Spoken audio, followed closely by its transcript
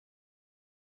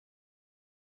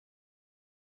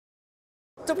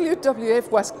WWF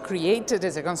was created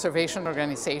as a conservation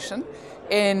organization,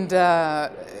 and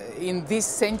in this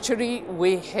century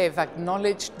we have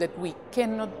acknowledged that we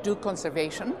cannot do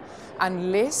conservation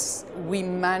unless we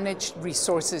manage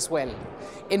resources well.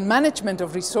 And management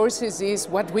of resources is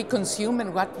what we consume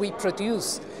and what we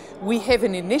produce. We have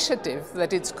an initiative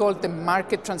that it's called the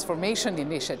Market Transformation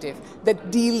Initiative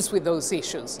that deals with those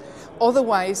issues.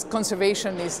 Otherwise,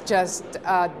 conservation is just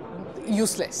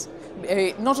useless.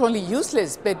 Not only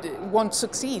useless, but won't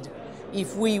succeed.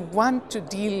 If we want to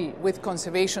deal with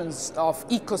conservation of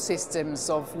ecosystems,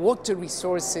 of water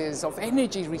resources, of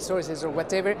energy resources or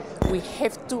whatever, we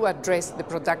have to address the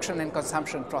production and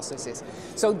consumption processes.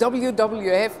 So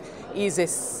WWF is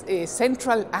a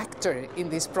central actor in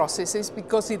these processes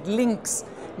because it links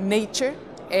nature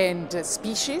and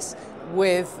species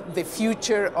with the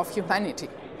future of humanity.